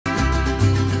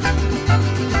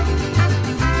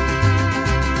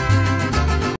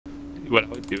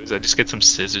do is I just get some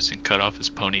scissors and cut off his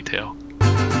ponytail.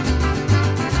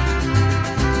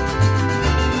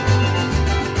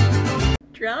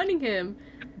 Drowning him.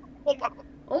 Oh my.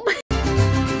 Oh my.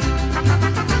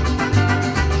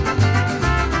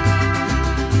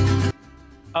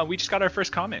 We just got our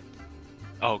first comment.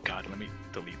 Oh god, let me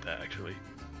delete that actually.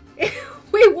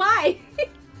 Wait, why?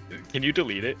 Can you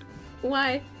delete it?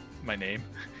 Why? My name?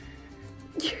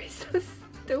 You're so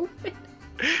stupid.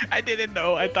 I didn't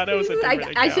know. I thought it was a different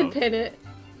account. I should pin it.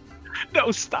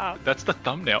 No, stop. That's the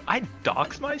thumbnail. I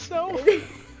dox myself?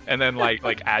 And then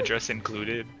like address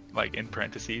included, like in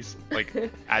parentheses, like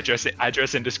address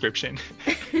in description.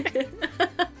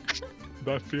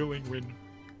 That feeling when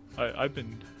I've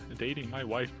been dating my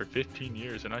wife for 15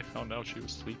 years and I found out she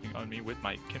was sleeping on me with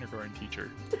my kindergarten teacher.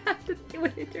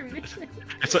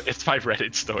 It's my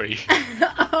Reddit story.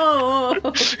 Oh,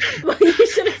 well, you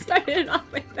should have started it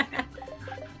off with that.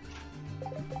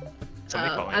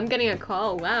 I'm getting a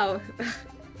call. Wow.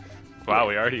 Wow,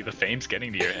 the fame's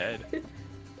getting to your head.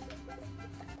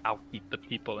 I'll keep the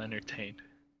people entertained.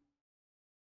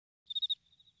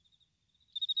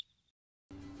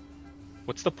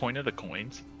 What's the point of the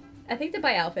coins? I think to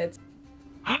buy outfits.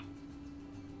 Can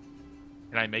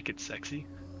I make it sexy?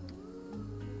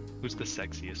 Who's the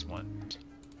sexiest one?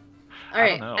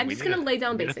 Alright, I'm just gonna lay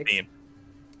down basics.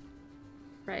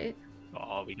 Right?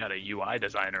 Oh, we got a UI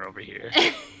designer over here.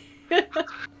 You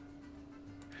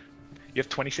have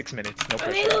 26 minutes, no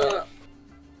pressure.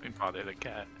 Don't bother the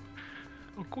cat.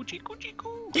 Oh, coochie, coochie,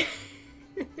 coo.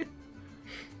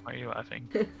 Why are you laughing?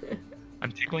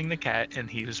 I'm tickling the cat and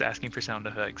he was asking for sound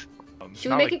effects.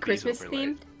 Should we make it Christmas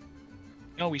themed?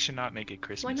 No, we should not make it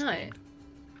Christmas themed. Why not? Themed.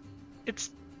 It's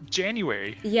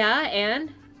January. Yeah,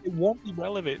 and? It won't be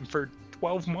relevant for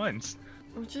 12 months.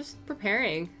 We're just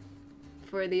preparing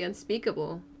for the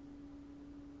unspeakable.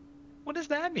 What does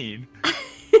that mean?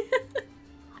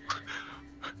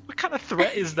 What kind of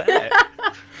threat is that?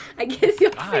 I guess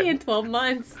you'll see in 12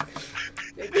 months.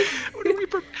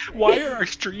 Why are our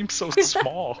streams so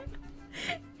small?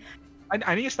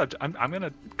 I need to stop. I'm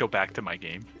gonna go back to my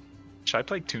game. Should I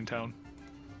play Toontown?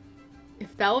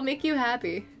 If that will make you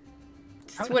happy.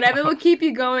 Just whatever will keep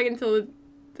you going until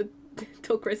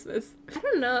Christmas. I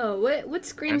don't know. What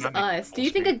screams us? Do you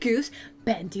think a goose?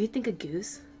 Ben, do you think a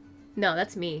goose? No,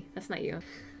 that's me. That's not you.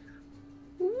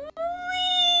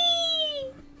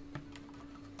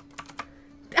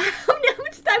 How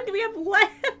much time do we have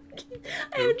left?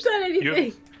 I haven't done anything. You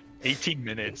have 18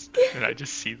 minutes, and I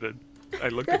just see I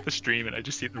looked at the stream and I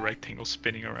just see the rectangle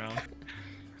spinning around.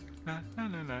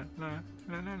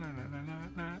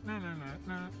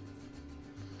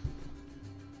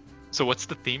 So what's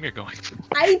the theme you're going for?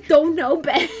 I don't know,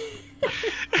 Ben.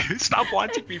 Stop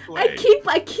watching me play.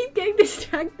 I keep getting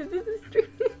distracted. This is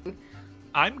streaming.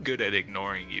 I'm good at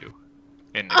ignoring you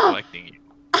and neglecting you.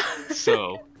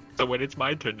 So when it's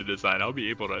my turn to design, I'll be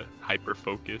able to hyper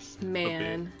focus.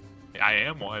 Man. A bit. I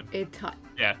am one.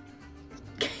 Yeah.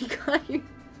 God, you're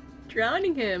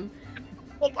drowning him.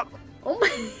 Oh my.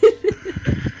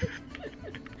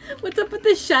 What's up with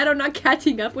the shadow not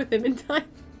catching up with him in time?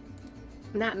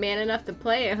 Not man enough to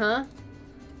play it, huh?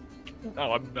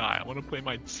 No, I'm not. I want to play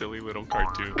my silly little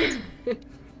cartoon.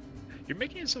 You're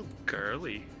making it so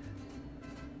girly.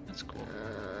 That's cool.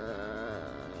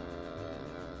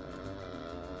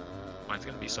 Mine's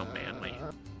gonna be so manly.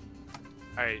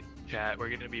 Alright, chat, we're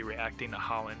gonna be reacting to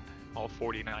Haaland. All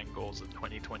 49 goals of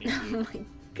 2022. Oh my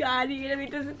god, you're gonna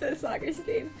make this into a soccer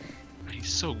stream. He's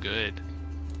so good.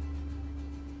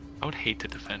 I would hate to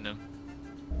defend him.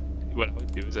 What I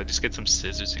would do is I just get some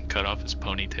scissors and cut off his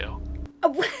ponytail.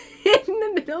 Oh, in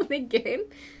the middle of the game?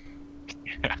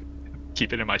 Yeah.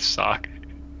 Keep it in my sock.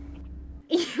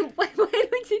 Why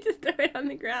don't you just throw it on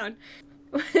the ground?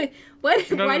 Why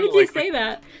did you say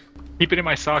that? Keep it in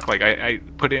my sock, like I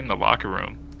put it in the locker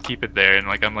room. Keep it there, and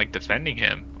like I'm like defending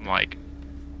him. I'm like,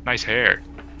 nice hair.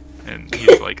 And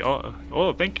he's like,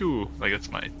 oh, thank you. Like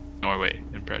that's my Norway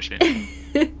impression.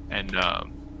 And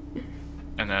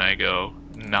then I go,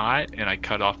 not, and I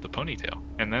cut off the ponytail.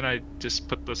 And then I just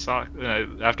put the sock,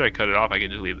 after I cut it off, I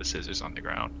can just leave the scissors on the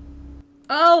ground.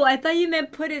 Oh, I thought you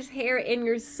meant put his hair in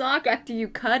your sock after you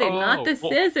cut it, not the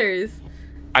scissors.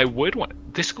 I would want,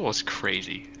 this goal is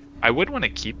crazy. I would want to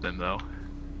keep them though.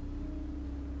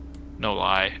 No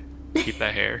lie. Keep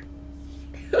that hair.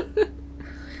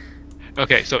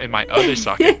 Okay, so in my other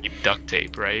sock I keep duct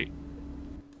tape, right?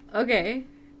 Okay.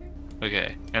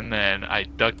 Okay, and then I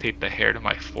duct tape the hair to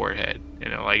my forehead,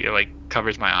 and it like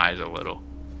covers my eyes a little.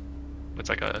 It's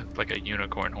like a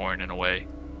unicorn horn in a way.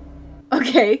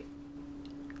 Okay.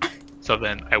 So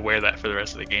then I wear that for the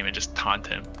rest of the game and just taunt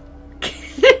him.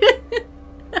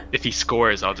 If he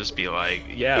scores, I'll just be like,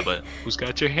 yeah, but who's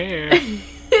got your hair?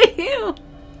 Ew.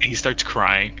 And he starts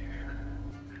crying.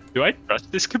 Do I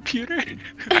trust this computer?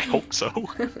 I hope so.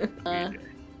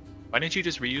 Why didn't you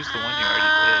just reuse the one you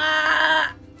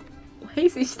already Why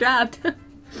is he strapped? did?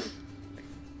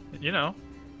 You know,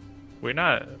 we're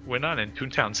not in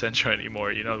Toontown Central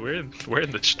anymore. You know, we're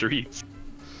in the streets.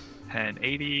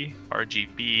 1080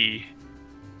 RGB,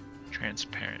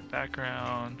 transparent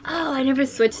background. Oh, I never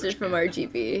switched it from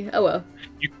RGB. Oh well.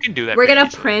 You can do that. We're gonna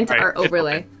easily. print Right, our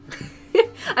overlay.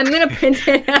 I'm gonna print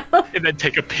it out. and then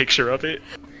take a picture of it.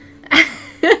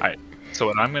 Alright, so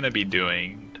what I'm gonna be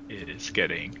doing is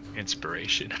getting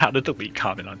inspiration. How to delete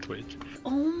comment on Twitch. Oh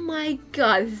my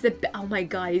god, this is the oh my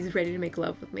god, he's ready to make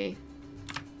love with me.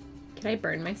 Can I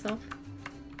burn myself?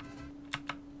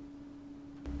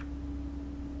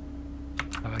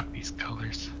 I like these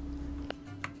colors.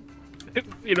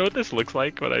 You know what this looks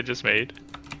like, what I just made?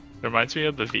 It reminds me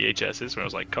of the VHSs when I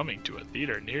was like, coming to a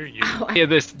theater near you. Oh, Yeah,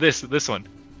 this one.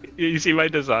 You see my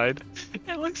design?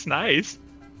 It looks nice.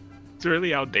 It's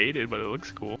really outdated, but it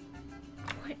looks cool.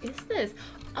 What is this?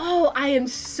 Oh, I am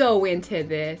so into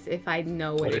this. If I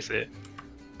know What is it?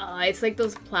 It's like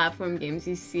those platform games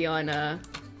you see on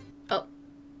Oh.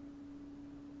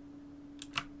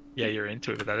 Yeah, you're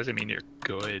into it, but that doesn't mean you're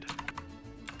good.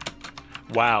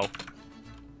 Wow.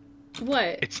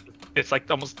 What? It's like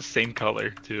almost the same color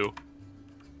too.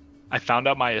 I found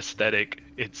out my aesthetic.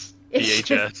 It's VHS.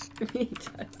 Just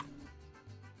VHS.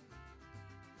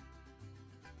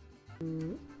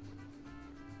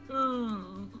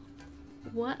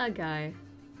 What a guy.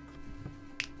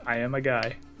 I am a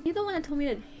guy. You're the one that told me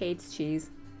that hates cheese.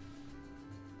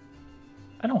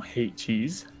 I don't hate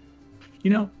cheese.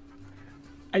 You know,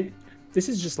 this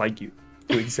is just like you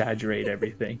to exaggerate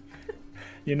everything.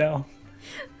 You know?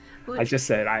 I just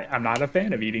said I'm not a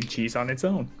fan of eating cheese on its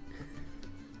own.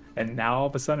 And now all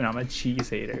of a sudden I'm a cheese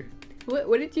hater.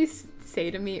 What did you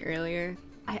say to me earlier?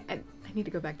 I need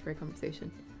to go back to our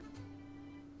conversation.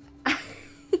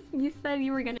 You said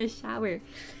you were gonna shower.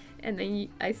 And then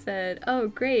I said, oh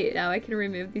great, now I can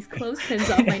remove these clothespins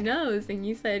off my nose. And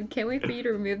you said, can't wait for you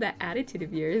to remove that attitude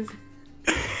of yours.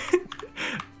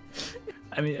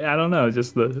 I mean, I don't know,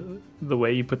 just the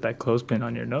way you put that clothespin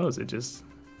on your nose, it just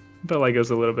felt like it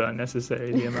was a little bit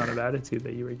unnecessary, the amount of attitude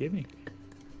that you were giving.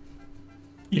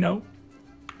 You know,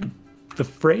 the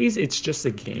phrase, it's just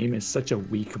a game, is such a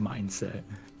weak mindset.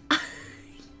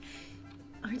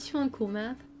 Aren't you on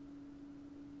Coolmath?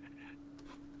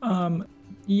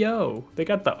 Yo, they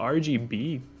got the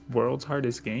RGB, world's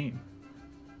hardest game.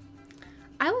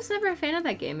 I was never a fan of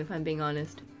that game, if I'm being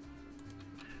honest.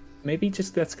 Maybe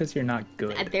just that's because you're not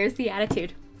good. There's the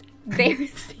attitude.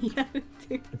 There's the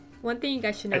attitude. One thing you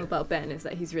guys should know about Ben is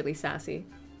that he's really sassy.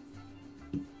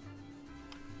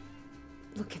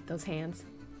 Look at those hands.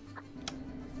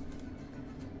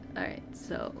 Alright,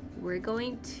 so we're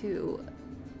going to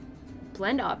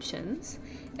blend options,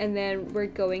 and then we're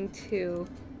going to...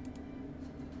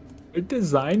 Your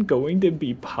design going to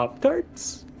be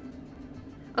Pop-Tarts?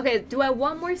 Okay, do I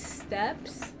want more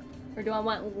steps, or do I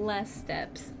want less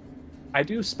steps? I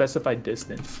do specified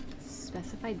distance.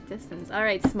 Specified distance.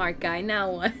 Alright, smart guy,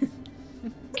 now what?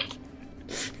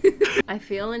 I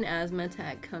feel an asthma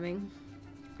attack coming.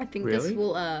 I think this Really?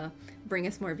 will bring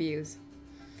us more views.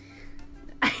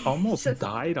 Almost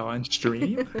died on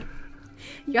stream?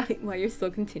 Yeah, while you're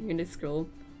still continuing to scroll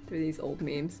through these old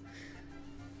memes.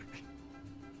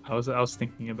 I was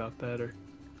thinking about that, or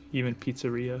even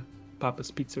pizzeria,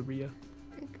 Papa's Pizzeria.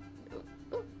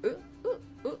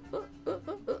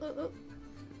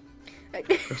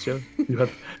 You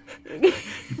have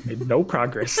made no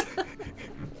progress.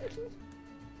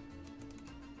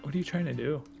 What are you trying to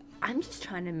do? I'm just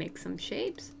trying to make some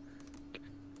shapes.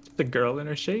 The girl in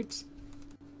her shapes?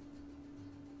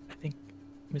 I think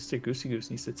Mr. Goosey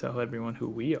Goose needs to tell everyone who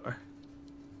we are.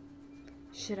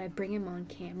 Should I bring him on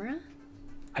camera?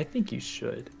 I think you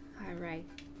should. Alright.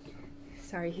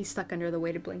 Sorry, he's stuck under the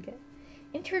weighted blanket.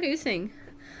 Introducing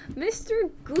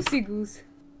Mr. Goosey Goose.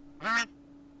 I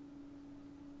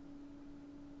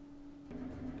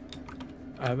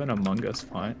have an Among Us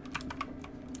font.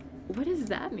 What does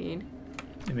that mean?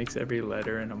 It makes every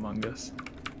letter in Among Us.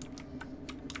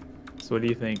 So what do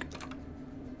you think?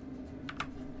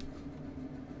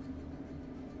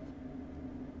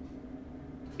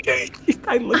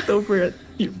 I looked over at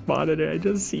your monitor. I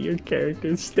just see your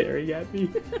character staring at me.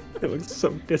 It looks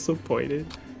so disappointed.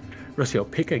 Rocio,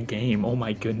 pick a game. Oh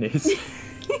my goodness.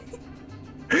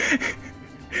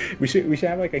 we should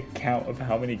have like a count of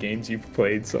how many games you've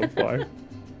played so far.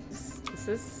 Is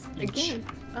this a game?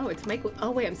 Oh, it's Michael.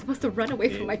 Oh wait, I'm supposed to run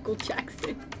away from Michael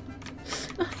Jackson.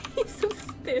 He's so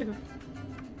stiff.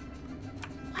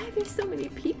 Why are there so many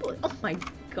people? Oh my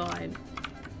god.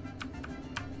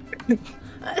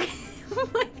 Oh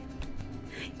my...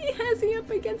 He has me up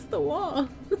against the wall.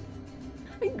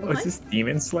 Like, Oh, is this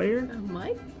Demon Slayer? Oh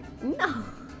my... No.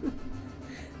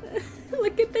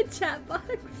 Look at the chat box.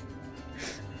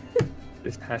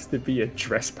 This has to be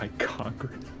addressed by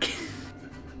Congress.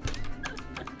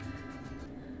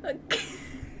 Okay.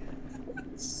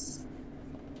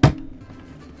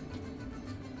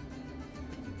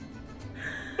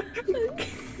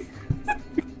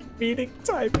 Meaning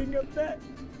timing of that.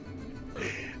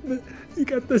 You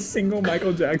got the single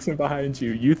Michael Jackson behind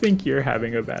you. You think you're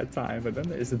having a bad time, but then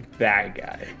there's that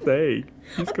guy. Hey,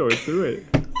 he's going through it.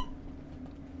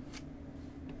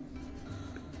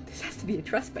 This has to be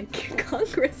addressed by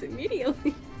Congress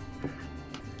immediately.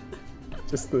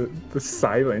 Just the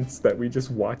silence that we just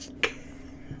watched.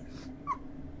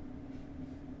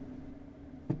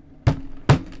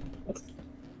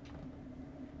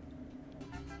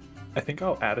 I think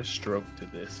I'll add a stroke to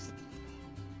this.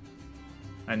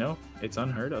 I know, it's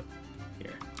unheard of.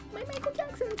 Here. My Michael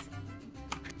Jacksons.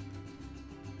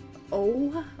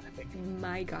 Oh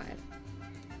my god.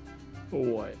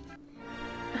 What?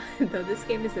 Though this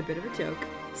game is a bit of a joke,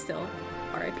 still,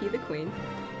 R.I.P. the Queen.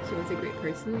 She was a great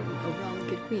person and overall a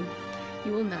good queen.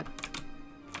 You will not.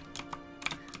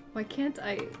 Why can't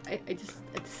I just...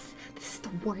 This is the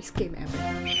worst game ever.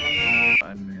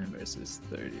 5 minutes versus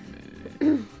 30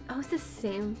 minutes. Oh, it's the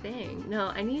same thing. No,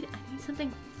 I need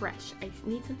something fresh. I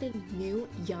need something new,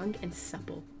 young, and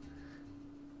supple.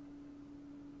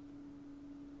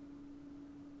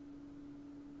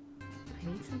 I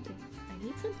need something.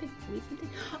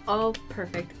 Oh,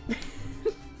 perfect.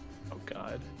 Oh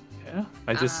god. Yeah?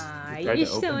 I just tried you're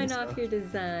to open showing this off up. your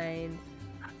designs.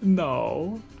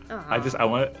 No. I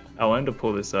wanted to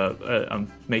pull this up.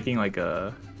 I'm making like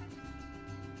a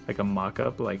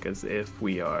mock-up, like as if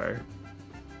we are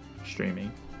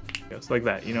streaming. Just like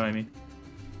that, you know what I mean?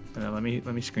 And then let me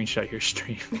screenshot your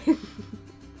stream.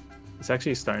 It's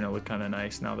actually starting to look kind of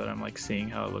nice now that I'm like seeing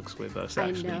how it looks with us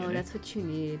actually. I know, that's what you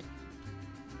need.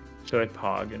 Should I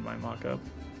pog in my mock-up?